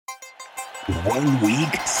1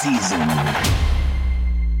 week season.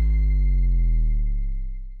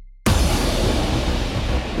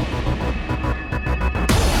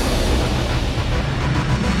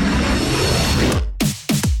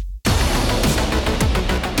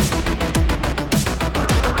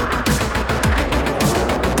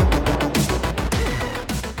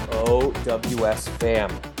 OWS fam,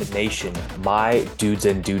 the nation, my dudes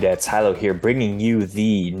and dudettes, Hilow here, bringing you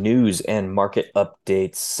the news and market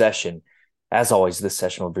updates session. As always, this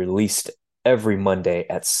session will be released every Monday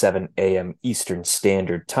at 7 a.m. Eastern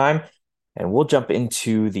Standard Time. And we'll jump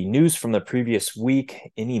into the news from the previous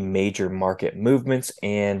week, any major market movements,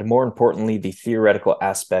 and more importantly, the theoretical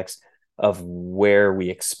aspects of where we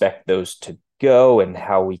expect those to go and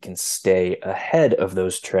how we can stay ahead of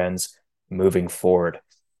those trends moving forward.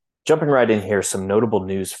 Jumping right in here, some notable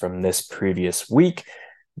news from this previous week.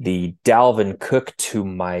 The Dalvin Cook to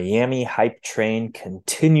Miami hype train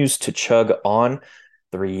continues to chug on.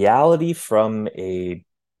 The reality from an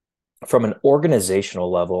organizational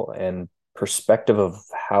level and perspective of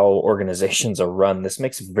how organizations are run, this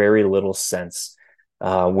makes very little sense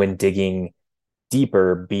when digging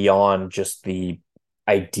deeper beyond just the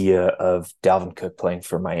idea of Dalvin Cook playing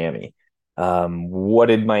for Miami. What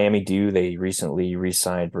did Miami do? They recently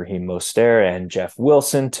re-signed Raheem Mostert and Jeff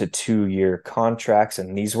Wilson to 2-year contracts,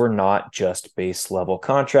 and these were not just base level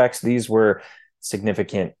contracts. These were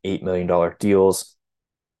significant $8 million deals.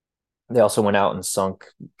 They also went out and sunk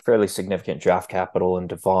fairly significant draft capital in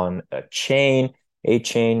Devon Chain,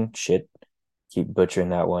 keep butchering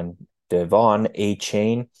that one, Devon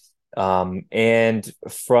Chain. And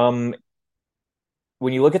from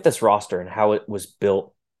when you look at this roster and how it was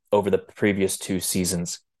built over the previous 2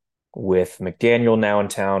 seasons, with McDaniel now in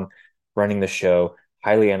town running the show,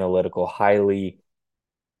 highly analytical, highly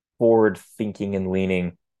forward thinking and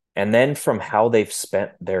leaning. And then from how they've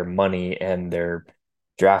spent their money and their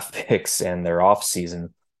draft picks and their offseason,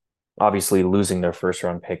 obviously losing their first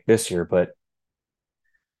round pick this year, but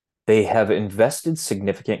they have invested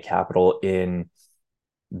significant capital in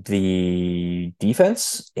the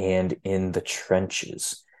defense and in the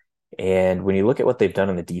trenches. And when you look at what they've done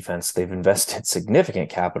in the defense, they've invested significant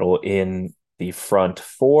capital in the front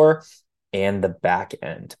four and the back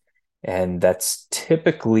end. And that's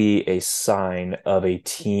typically a sign of a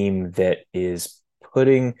team that is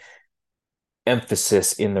putting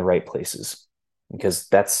emphasis in the right places, because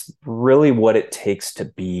that's really what it takes to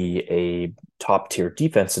be a top tier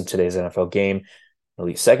defense in today's NFL game.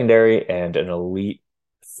 Elite secondary and an elite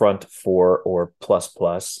front four or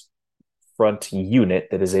plus front unit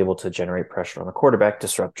that is able to generate pressure on the quarterback,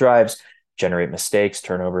 disrupt drives, generate mistakes,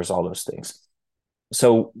 turnovers, all those things.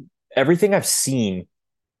 So everything I've seen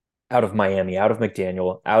out of Miami, out of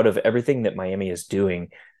McDaniel, out of everything that Miami is doing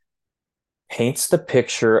paints the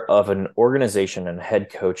picture of an organization and a head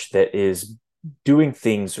coach that is doing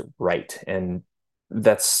things right. And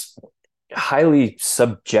that's a highly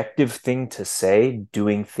subjective thing to say,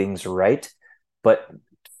 doing things right. But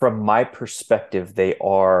from my perspective, they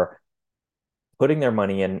are putting their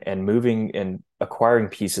money in and moving and acquiring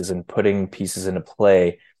pieces and putting pieces into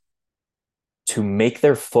play to make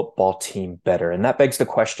their football team better. And that begs the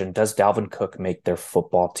question, does Dalvin Cook make their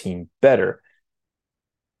football team better?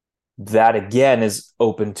 That again is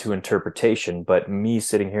open to interpretation, but me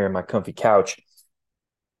sitting here in my comfy couch,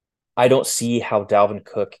 I don't see how Dalvin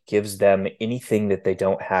Cook gives them anything that they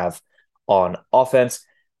don't have on offense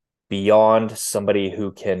beyond somebody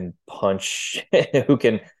who can punch, who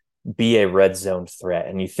can be a red zone threat.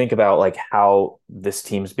 And you think about like how this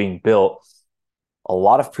team's being built, a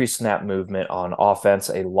lot of pre-snap movement on offense,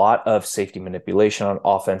 a lot of safety manipulation on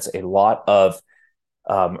offense, a lot of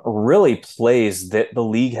really plays that the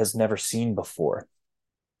league has never seen before.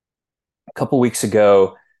 A couple weeks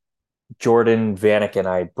ago, Jordan Vanek and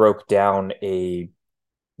I broke down a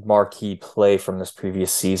marquee play from this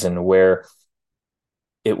previous season where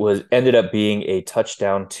it was ended up being a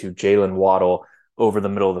touchdown to Jalen Waddle over the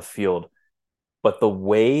middle of the field. But the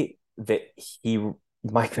way that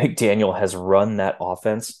Mike McDaniel has run that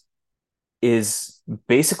offense is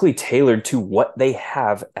basically tailored to what they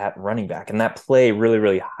have at running back. And that play really,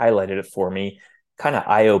 really highlighted it for me, kind of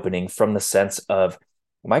eye-opening from the sense of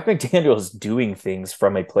Mike McDaniel is doing things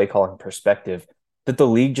from a play calling perspective that the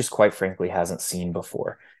league just quite frankly hasn't seen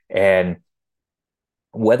before. And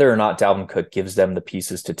whether or not Dalvin Cook gives them the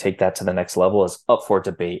pieces to take that to the next level is up for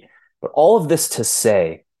debate. But all of this to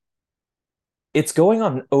say, it's going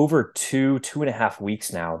on over 2.5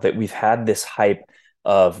 weeks now that we've had this hype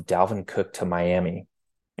of Dalvin Cook to Miami.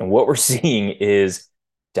 And what we're seeing is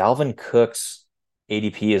Dalvin Cook's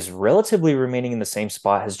ADP is relatively remaining in the same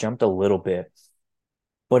spot, has jumped a little bit.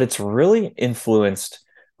 but it's really influenced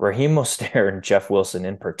Raheem Mostert and Jeff Wilson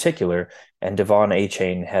in particular, and Devon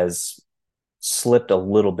Achane has slipped a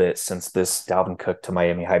little bit since this Dalvin Cook to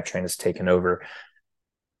Miami hype train has taken over.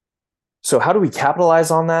 So how do we capitalize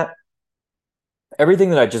on that?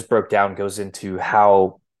 Everything that I just broke down goes into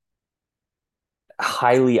how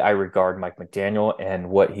highly I regard Mike McDaniel and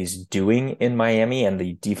what he's doing in Miami and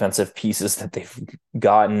the defensive pieces that they've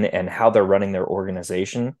gotten and how they're running their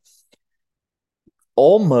organization.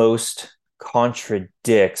 Almost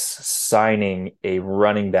contradicts signing a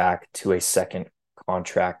running back to a second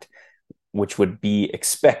contract, which would be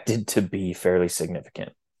expected to be fairly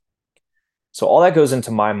significant. So all that goes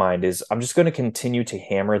into my mind is I'm just going to continue to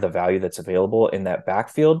hammer the value that's available in that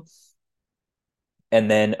backfield and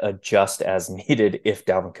then adjust as needed if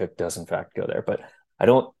Dalvin Cook does in fact go there. But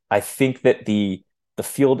I think that the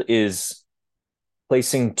field is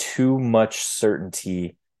placing too much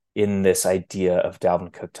certainty in this idea of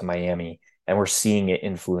Dalvin Cook to Miami, and we're seeing it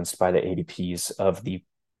influenced by the ADPs of the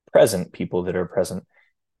present people that are present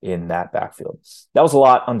in that backfield. That was a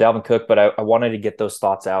lot on Dalvin Cook, but I wanted to get those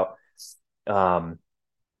thoughts out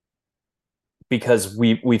because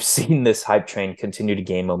we've seen this hype train continue to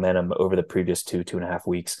gain momentum over the previous 2.5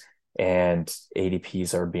 weeks, and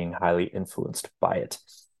ADPs are being highly influenced by it.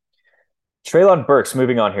 Treylon Burks,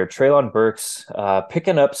 moving on here. Treylon Burks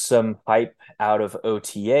picking up some hype out of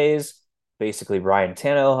OTAs. Basically, Ryan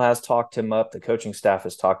Tannehill has talked him up. The coaching staff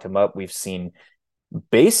has talked him up. We've seen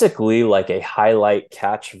basically like a highlight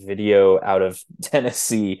catch video out of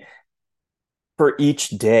Tennessee for each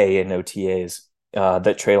day in OTAs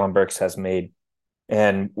that Treylon Burks has made.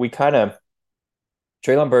 And Treylon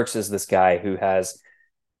Burks is this guy who has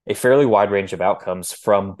a fairly wide range of outcomes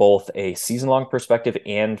from both a season-long perspective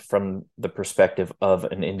and from the perspective of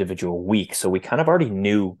an individual week. So we kind of already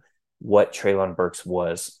knew what Treylon Burks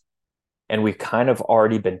was, and we've kind of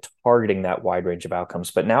already been targeting that wide range of outcomes.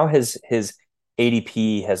 But now his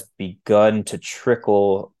ADP has begun to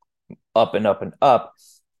trickle up and up and up.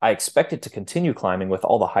 I expect it to continue climbing with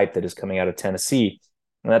all the hype that is coming out of Tennessee.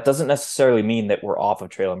 And that doesn't necessarily mean that we're off of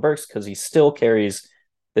Treylon Burks because he still carries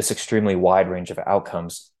this extremely wide range of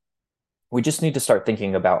outcomes. We just need to start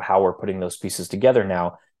thinking about how we're putting those pieces together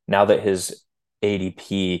now that his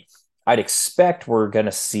ADP, I'd expect we're going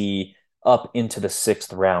to see up into the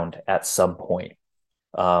 6th round at some point,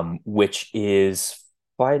 which is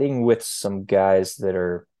fighting with some guys that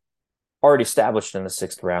are already established in the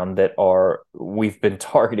 6th round that we've been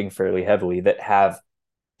targeting fairly heavily that have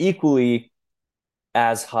equally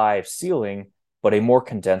as high ceiling, but a more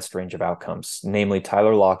condensed range of outcomes, namely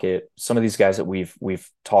Tyler Lockett, some of these guys that we've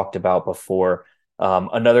talked about before.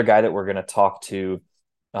 Another guy that we're going to talk to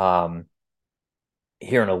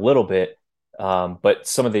here in a little bit, but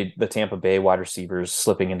some of the Tampa Bay wide receivers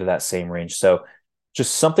slipping into that same range. So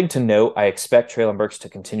just something to note. I expect Treylon Burks to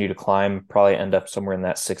continue to climb, probably end up somewhere in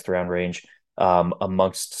that 6th round range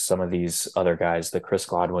amongst some of these other guys, the Chris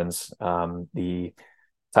Godwins, the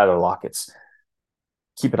Tyler Lockett's.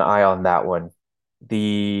 Keep an eye on that one.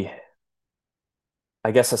 I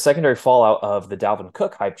guess a secondary fallout of the Dalvin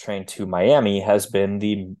Cook hype train to Miami has been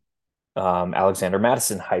the Alexander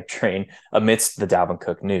Mattison hype train amidst the Dalvin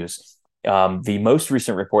Cook news. The most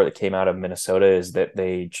recent report that came out of Minnesota is that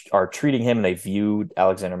they are treating him and they view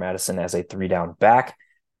Alexander Mattison as a 3-down back.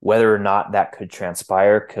 Whether or not that could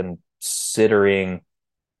transpire, considering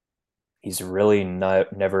he's really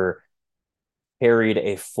never carried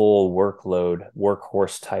a full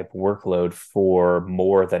workhorse type workload for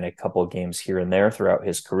more than a couple of games here and there throughout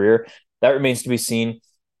his career. That remains to be seen.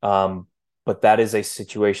 But that is a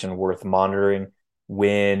situation worth monitoring.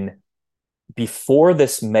 Before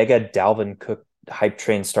this mega Dalvin Cook hype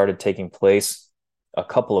train started taking place a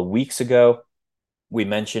couple of weeks ago, we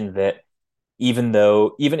mentioned that even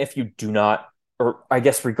if you do not, or I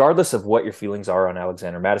guess regardless of what your feelings are on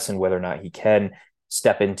Alexander Mattison, whether or not he can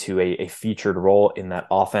step into a featured role in that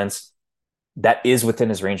offense, that is within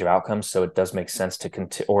his range of outcomes. So it does make sense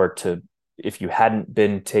if you hadn't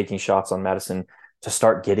been taking shots on Mattison, to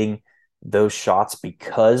start getting those shots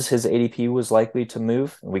because his ADP was likely to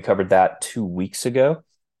move. We covered that 2 weeks ago.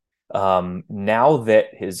 Now that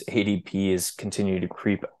his ADP is continuing to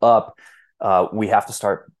creep up, we have to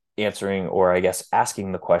start answering, or I guess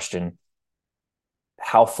asking the question,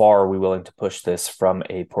 how far are we willing to push this from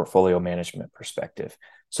a portfolio management perspective?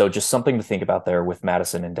 So just something to think about there with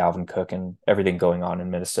Mattison and Dalvin Cook and everything going on in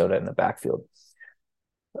Minnesota in the backfield.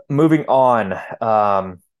 Moving on,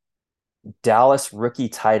 Dallas rookie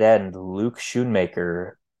tight end Luke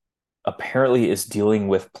Schoonmaker apparently is dealing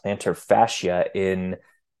with plantar fascia in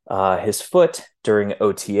his foot during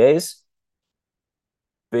OTAs.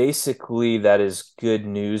 basically, that is good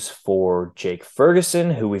news for Jake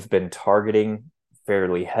Ferguson, who we've been targeting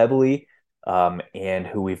fairly heavily, and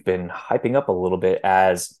who we've been hyping up a little bit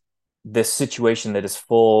as this situation that is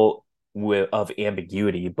full of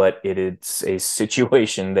ambiguity, but it is a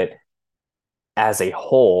situation that, as a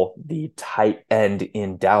whole, the tight end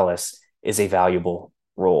in Dallas is a valuable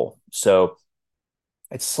role. So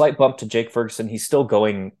it's a slight bump to Jake Ferguson. He's still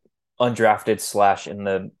going undrafted slash in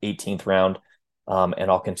the 18th round, and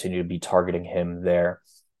I'll continue to be targeting him there.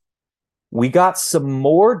 We got some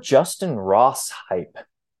more Justin Ross hype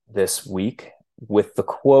this week with the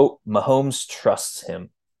quote, Mahomes trusts him.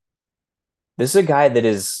 This is a guy that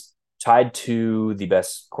is tied to the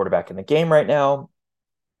best quarterback in the game right now,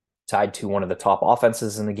 tied to one of the top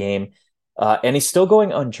offenses in the game, and he's still going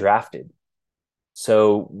undrafted.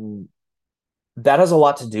 So that has a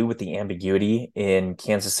lot to do with the ambiguity in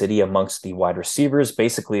Kansas City amongst the wide receivers.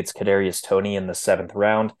 Basically, it's Kadarius Toney in the 7th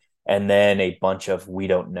round, and then a bunch of we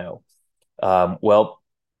don't know. Well,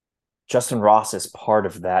 Justin Ross is part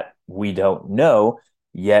of that we don't know,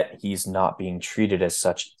 yet he's not being treated as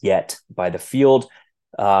such yet by the field.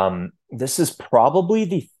 This is probably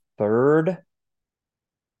the third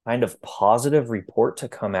kind of positive report to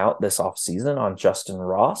come out this offseason on Justin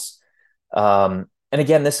Ross. And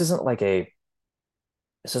again, this isn't like a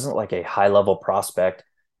high level prospect.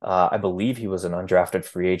 I believe he was an undrafted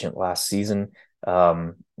free agent last season,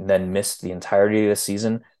 then missed the entirety of the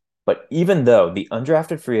season. But even though the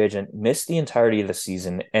undrafted free agent missed the entirety of the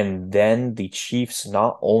season, and then the Chiefs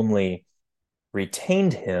not only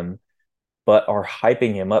retained him, but are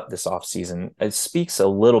hyping him up this offseason, it speaks a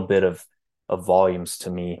little bit of volumes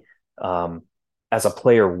to me, as a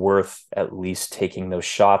player worth at least taking those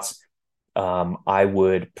shots. I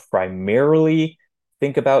would primarily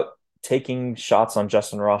think about taking shots on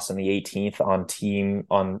Justin Ross in the 18th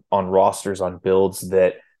on rosters, on builds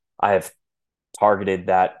that I have targeted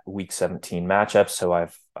that week 17 matchup. So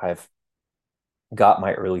I've got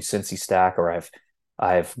my early Cincy stack, or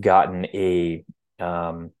I've gotten a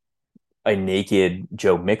naked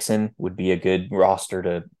Joe Mixon would be a good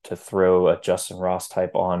roster to throw a Justin Ross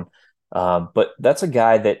type on. But that's a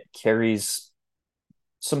guy that carries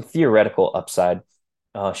some theoretical upside,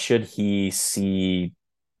 should he see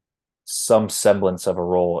some semblance of a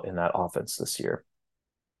role in that offense this year.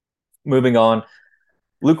 Moving on,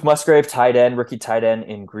 Luke Musgrave, rookie tight end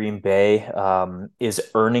in Green Bay, is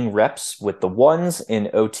earning reps with the ones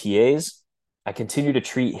in OTAs. I continue to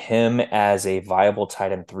treat him as a viable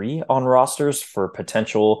tight end 3 on rosters for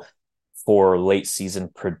potential for late season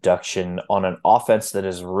production on an offense that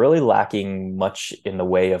is really lacking much in the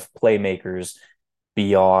way of playmakers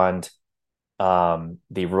beyond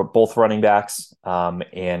both running backs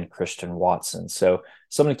and Christian Watson. So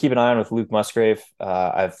something to keep an eye on with Luke Musgrave.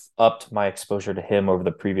 I've upped my exposure to him over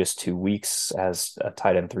the previous 2 weeks as a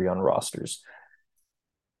tight end 3 on rosters.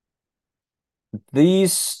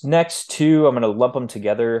 These next two, I'm going to lump them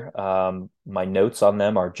together. My notes on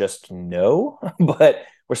them are just no, but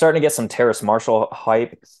we're starting to get some Terrace Marshall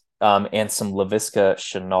hype, and some Laviska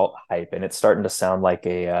Shenault hype, and it's starting to sound like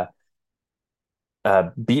a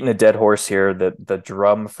beating a dead horse here. The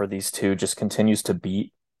drum for these two just continues to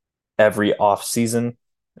beat every off season.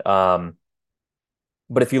 But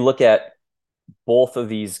if you look at both of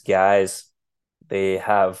these guys, they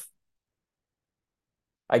have,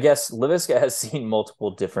 I guess Laviska has seen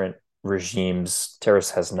multiple different regimes.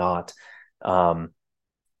 Terrace has not.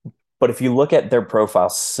 But if you look at their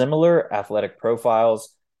profiles, similar athletic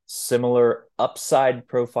profiles, similar upside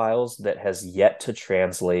profiles that has yet to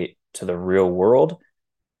translate to the real world,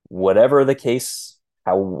 whatever the case,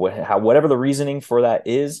 whatever the reasoning for that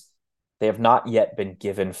is, they have not yet been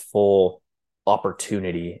given full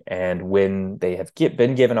opportunity. And when they have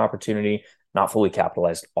been given opportunity, not fully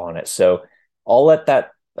capitalized on it. So I'll let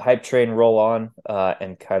that hype train roll on,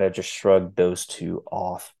 and kind of just shrug those two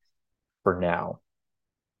off for now.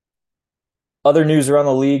 Other news around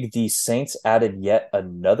the league, the Saints added yet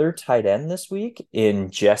another tight end this week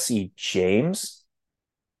in Jesse James.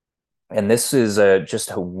 And this is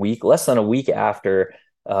just less than a week after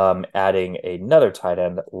adding another tight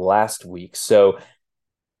end last week. So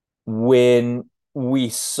when we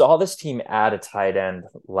saw this team add a tight end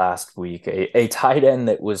last week, a tight end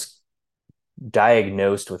that was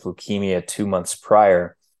diagnosed with leukemia 2 months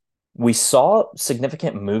prior, we saw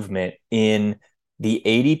significant movement in the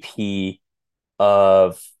ADP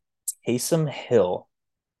of Taysom Hill,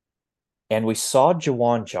 and we saw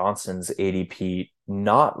Juwan Johnson's ADP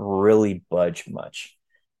not really budge much,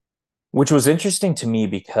 which was interesting to me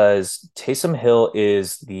because Taysom Hill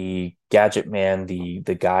is the gadget man,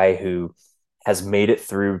 the guy who has made it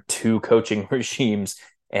through 2 coaching regimes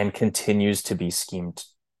and continues to be schemed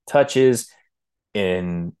touches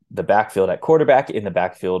in the backfield at quarterback, in the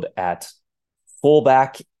backfield at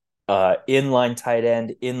fullback, inline tight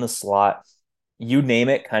end, in the slot, you name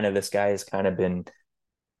it. Kind of this guy has kind of been,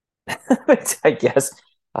 I guess,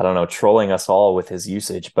 I don't know, trolling us all with his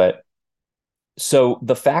usage. But so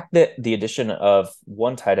the fact that the addition of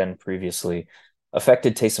one tight end previously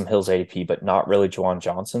affected Taysom Hill's ADP, but not really Juwan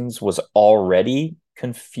Johnson's, was already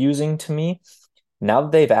confusing to me. Now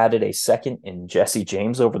that they've added a second in Jesse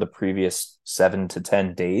James over the previous 7 to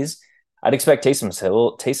 10 days, I'd expect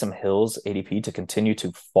Taysom Hill's ADP to continue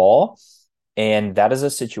to fall. And that is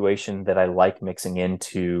a situation that I like mixing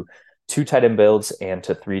into 2 tight end builds and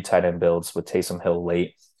to 3 tight end builds with Taysom Hill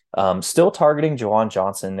late. Still targeting Juwan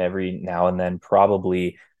Johnson every now and then,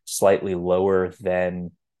 probably slightly lower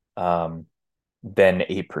than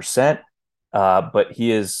 8%. But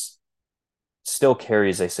he is still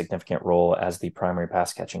carries a significant role as the primary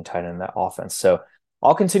pass catching tight end in that offense. So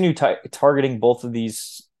I'll continue targeting both of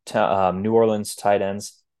these New Orleans tight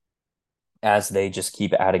ends as they just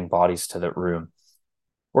keep adding bodies to the room.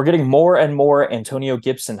 We're getting more and more Antonio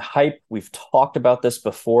Gibson hype. We've talked about this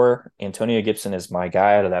before. Antonio Gibson is my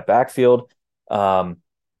guy out of that backfield.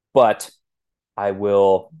 But I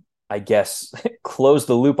will, I guess, close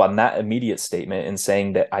the loop on that immediate statement in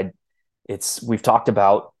saying that we've talked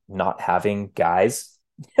about not having guys.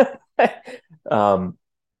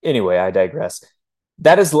 Anyway, I digress.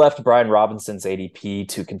 That has left Brian Robinson's ADP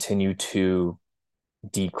to continue to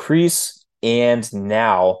decrease. And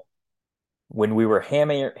now, when we were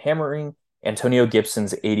hammering Antonio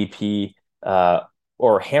Gibson's ADP,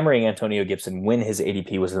 or hammering Antonio Gibson when his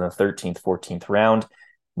ADP was in the 13th, 14th round,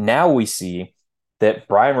 now we see that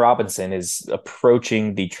Brian Robinson is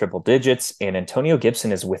approaching the triple digits, and Antonio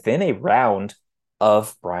Gibson is within a round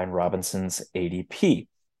of Brian Robinson's ADP.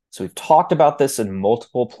 So we've talked about this in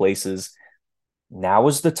multiple places. Now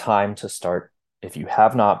is the time to start, if you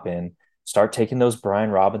have not been, start taking those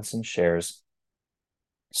Brian Robinson shares,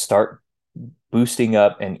 start boosting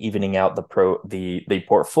up and evening out the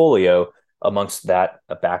portfolio amongst that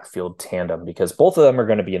backfield tandem, because both of them are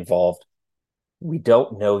going to be involved. We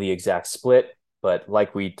don't know the exact split, but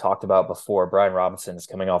like we talked about before, Brian Robinson is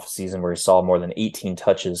coming off a season where he saw more than 18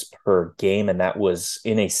 touches per game, and that was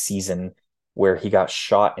in a season where he got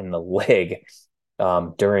shot in the leg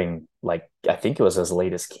during, like, I think it was as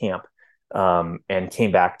late as camp, and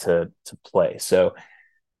came back to play. So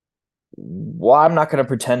I'm not going to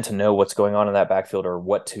pretend to know what's going on in that backfield or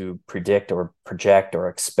what to predict or project or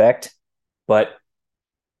expect, but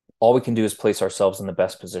all we can do is place ourselves in the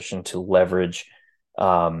best position to leverage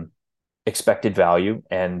expected value,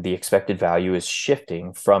 and the expected value is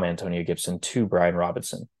shifting from Antonio Gibson to Brian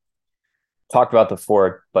Robinson. Talked about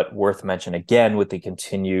before, but worth mention again with the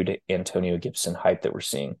continued Antonio Gibson hype that we're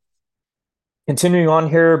seeing. Continuing on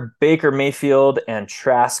here, Baker Mayfield and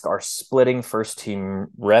Trask are splitting first team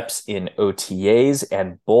reps in OTAs,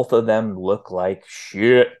 and both of them look like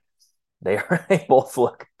shit. They both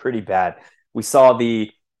look pretty bad. We saw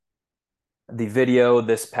the video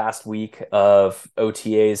this past week of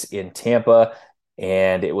OTAs in Tampa,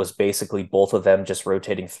 and it was basically both of them just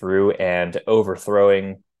rotating through and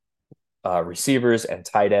overthrowing receivers and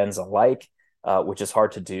tight ends alike. Which is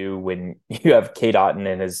hard to do when you have K. Dotton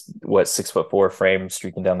and his 6'4" frame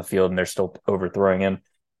streaking down the field, and they're still overthrowing him.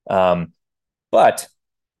 But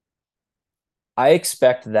I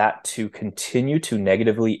expect that to continue to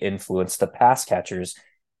negatively influence the pass catchers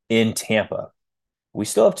in Tampa. We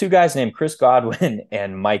still have 2 guys named Chris Godwin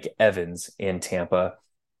and Mike Evans in Tampa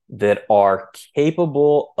that are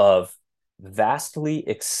capable of vastly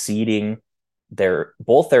exceeding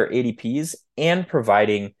both their ADPs and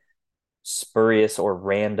providing spurious or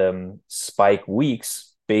random spike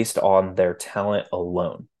weeks based on their talent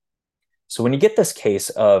alone. So when you get this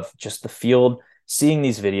case of just the field, seeing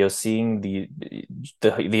these videos, seeing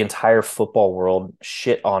the entire football world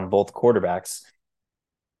shit on both quarterbacks,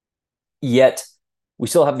 yet we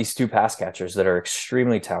still have these 2 pass catchers that are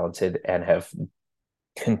extremely talented and have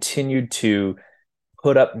continued to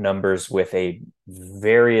put up numbers with a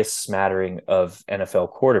various smattering of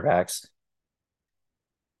NFL quarterbacks,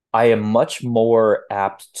 I am much more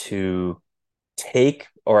apt to take,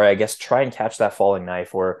 or I guess try and catch that falling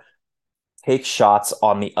knife, or take shots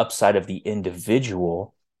on the upside of the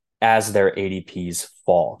individual as their ADPs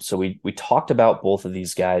fall. So we talked about both of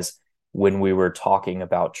these guys when we were talking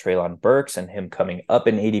about Treylon Burks and him coming up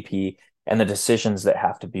in ADP and the decisions that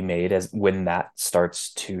have to be made as when that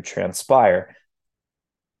starts to transpire.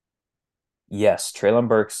 Yes, Treylon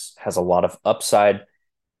Burks has a lot of upside.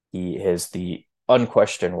 He is the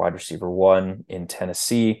unquestioned wide receiver 1 in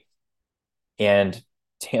Tennessee. And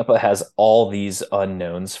Tampa has all these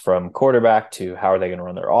unknowns from quarterback to how are they going to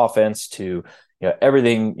run their offense to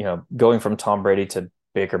everything, going from Tom Brady to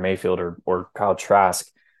Baker Mayfield or Kyle Trask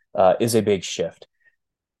is a big shift.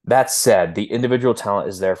 That said, the individual talent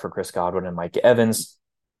is there for Chris Godwin and Mike Evans.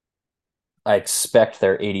 I expect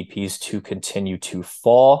their ADPs to continue to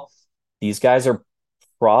fall. These guys are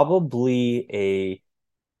probably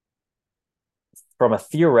from a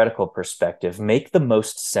theoretical perspective, make the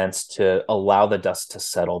most sense to allow the dust to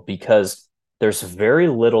settle because there's very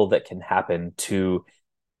little that can happen to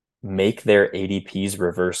make their ADPs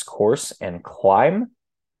reverse course and climb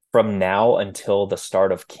from now until the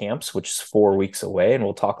start of camps, which is 4 weeks away. And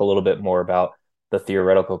we'll talk a little bit more about the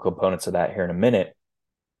theoretical components of that here in a minute.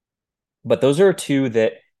 But those are two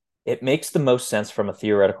that it makes the most sense from a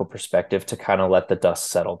theoretical perspective to kind of let the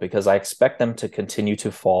dust settle because I expect them to continue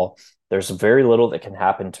to fall. There's very little that can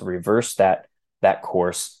happen to reverse that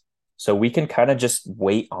course. So we can kind of just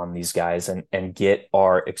wait on these guys and get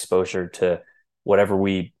our exposure to whatever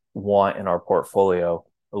we want in our portfolio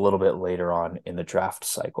a little bit later on in the draft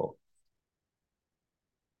cycle.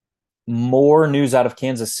 More news out of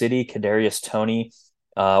Kansas City. Kadarius Toney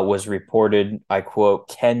was reported, I quote,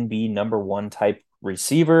 can be number one type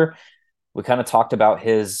receiver. We kind of talked about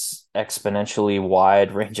his exponentially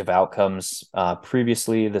wide range of outcomes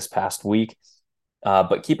previously this past week,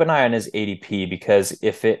 but keep an eye on his ADP because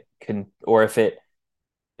if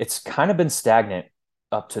it's kind of been stagnant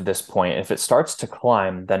up to this point. If it starts to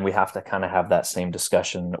climb, then we have to kind of have that same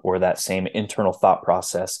discussion or that same internal thought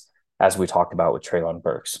process as we talked about with Treylon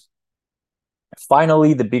Burks.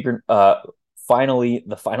 Finally, the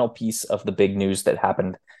final piece of the big news that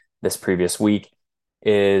happened this previous week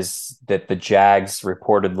is that the Jags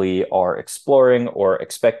reportedly are exploring or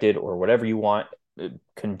expected or whatever you want,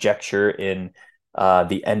 conjecture in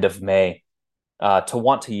the end of May to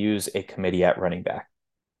want to use a committee at running back.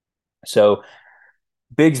 So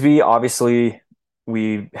Bigsby, obviously,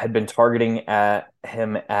 we had been targeting at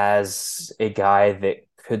him as a guy that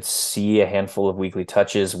could see a handful of weekly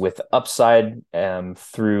touches with upside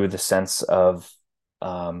through the sense of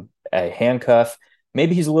a handcuff.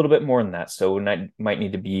 Maybe he's a little bit more than that, so we might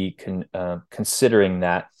need to be considering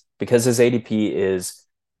that because his ADP is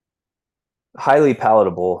highly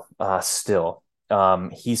palatable still.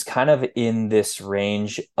 He's kind of in this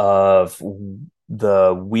range of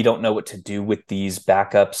we don't know what to do with these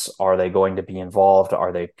backups. Are they going to be involved?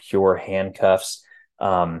 Are they pure handcuffs?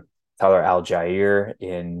 Tyler Algier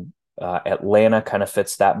in Atlanta kind of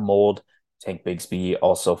fits that mold. Tank Bigsby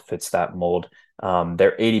also fits that mold.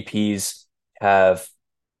 Their ADPs have,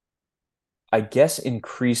 I guess,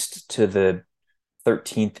 increased to the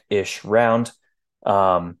 13th-ish round.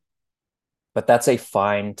 But that's a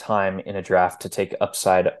fine time in a draft to take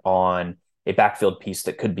upside on a backfield piece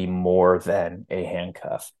that could be more than a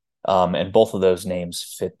handcuff. And both of those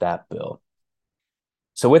names fit that bill.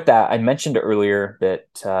 So with that, I mentioned earlier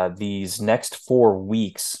that these next 4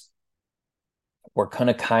 weeks, we're going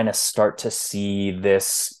to kind of start to see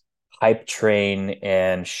this hype train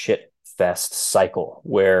and shit fest cycle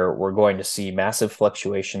where we're going to see massive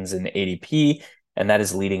fluctuations in ADP, and that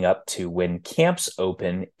is leading up to when camps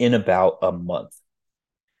open in about a month.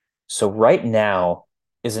 So right now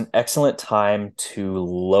is an excellent time to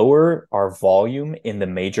lower our volume in the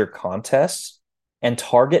major contests and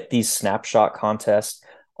target these snapshot contests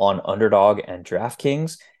on Underdog and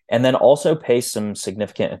DraftKings, and then also pay some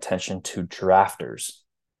significant attention to drafters.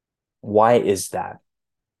 Why is that?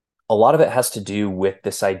 A lot of it has to do with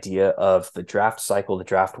this idea of the draft cycle, the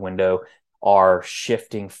draft window, our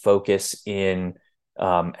shifting focus in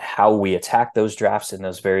how we attack those drafts in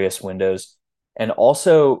those various windows, and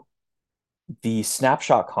also the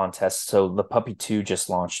snapshot contest. So the Puppy 2 just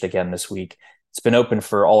launched again this week. It's been open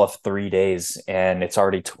for all of 3 days and it's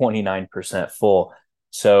already 29% full.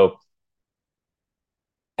 So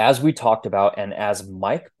as we talked about, and as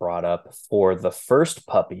Mike brought up for the first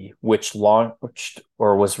puppy, which launched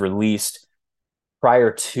or was released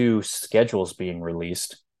prior to schedules being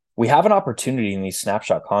released, we have an opportunity in these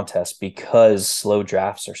snapshot contests because slow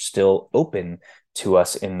drafts are still open to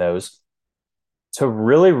us in those to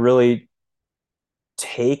really, really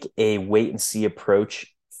take a wait and see approach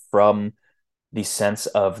from the sense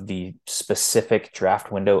of the specific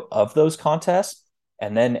draft window of those contests.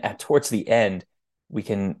 And then towards the end, we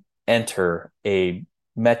can enter a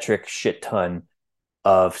metric shit ton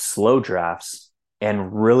of slow drafts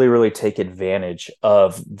and really, really take advantage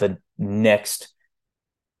of the next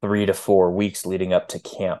 3 to 4 weeks leading up to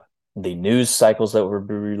camp. The news cycles that will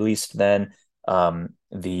be released then,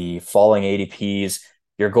 the falling ADPs,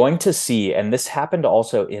 you're going to see, and this happened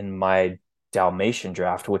also in my Dalmatian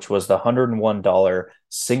draft, which was the $101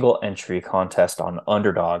 single entry contest on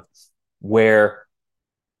Underdog, where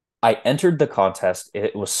I entered the contest.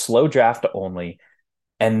 It was slow draft only.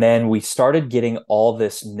 And then we started getting all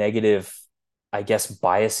this negative, I guess,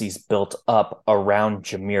 biases built up around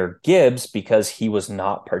Jahmyr Gibbs because he was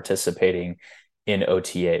not participating in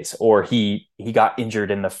OTAs, or he got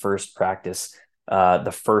injured in the first practice,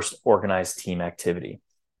 the first organized team activity.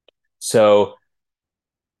 So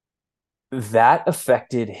that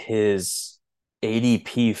affected his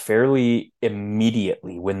ADP fairly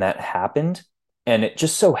immediately when that happened. And it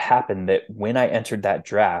just so happened that when I entered that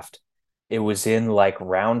draft, it was in like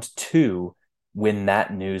round 2 when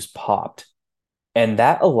that news popped. And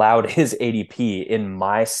that allowed his ADP in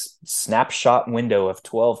my snapshot window of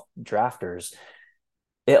 12 drafters.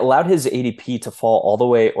 It allowed his ADP to fall all the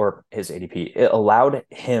way, or his ADP, it allowed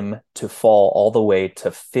him to fall all the way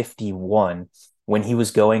to 51 when he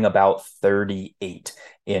was going about 38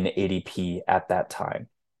 in ADP at that time.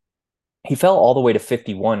 He fell all the way to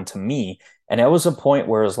 51 to me. And it was a point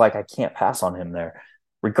where it was like, I can't pass on him there.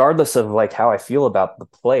 Regardless of like how I feel about the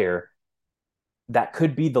player, that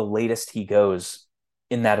could be the latest he goes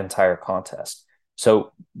in that entire contest.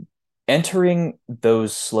 So entering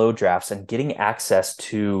those slow drafts and getting access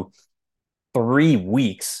to 3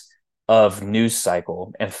 weeks of news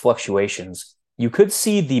cycle and fluctuations, you could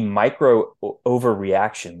see the micro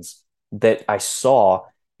overreactions that I saw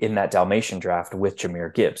in that Dalmatian draft with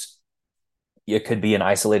Jahmyr Gibbs. It could be an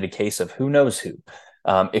isolated case of who knows who.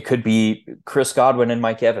 It could be Chris Godwin and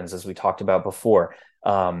Mike Evans, as we talked about before.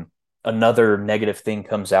 Another negative thing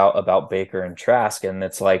comes out about Baker and Trask, and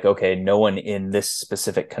it's like, okay, no one in this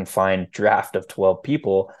specific confined draft of 12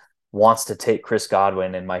 people wants to take Chris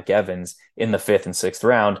Godwin and Mike Evans in the 5th and 6th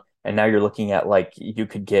round. And now you're looking at like, you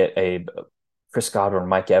could get a Chris Godwin,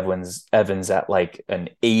 Mike Evans at like an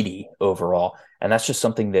 80 overall. And that's just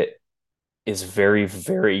something that is very,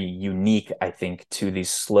 very unique, I think, to these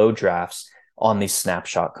slow drafts on these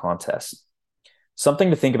snapshot contests. Something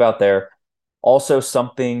to think about there. Also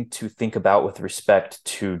something to think about with respect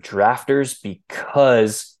to drafters,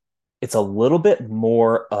 because it's a little bit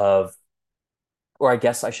more of, or I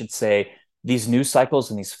guess I should say, these news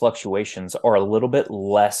cycles and these fluctuations are a little bit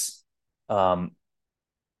less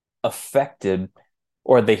affected,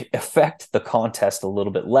 or they affect the contest a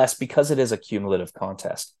little bit less because it is a cumulative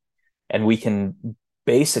contest. And we can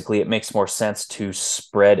basically, it makes more sense to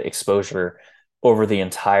spread exposure over the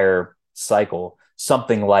entire cycle,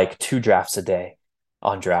 something like 2 drafts a day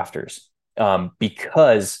on drafters,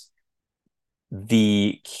 because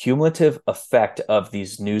the cumulative effect of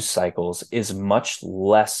these news cycles is much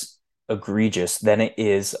less egregious than it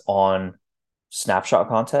is on snapshot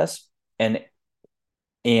contests, and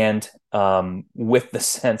with the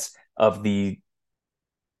sense of the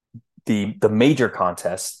major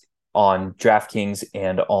contests on DraftKings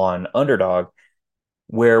and on Underdog,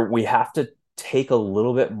 where we have to take a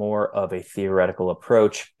little bit more of a theoretical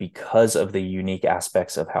approach because of the unique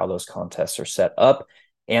aspects of how those contests are set up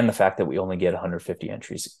and the fact that we only get 150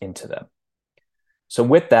 entries into them. So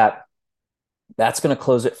with that, that's going to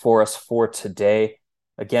close it for us for today.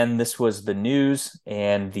 Again, this was the news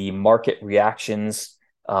and the market reactions,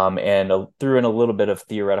 and threw in a little bit of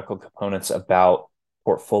theoretical components about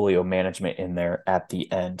portfolio management in there at the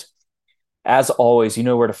end. As always, you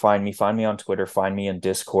know where to find me. Find me on Twitter, find me in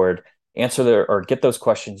Discord. Get those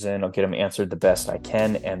questions in. I'll get them answered the best I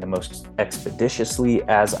can and the most expeditiously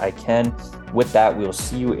as I can. With that, we will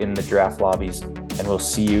see you in the draft lobbies, and we'll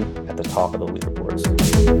see you at the top of the leaderboards.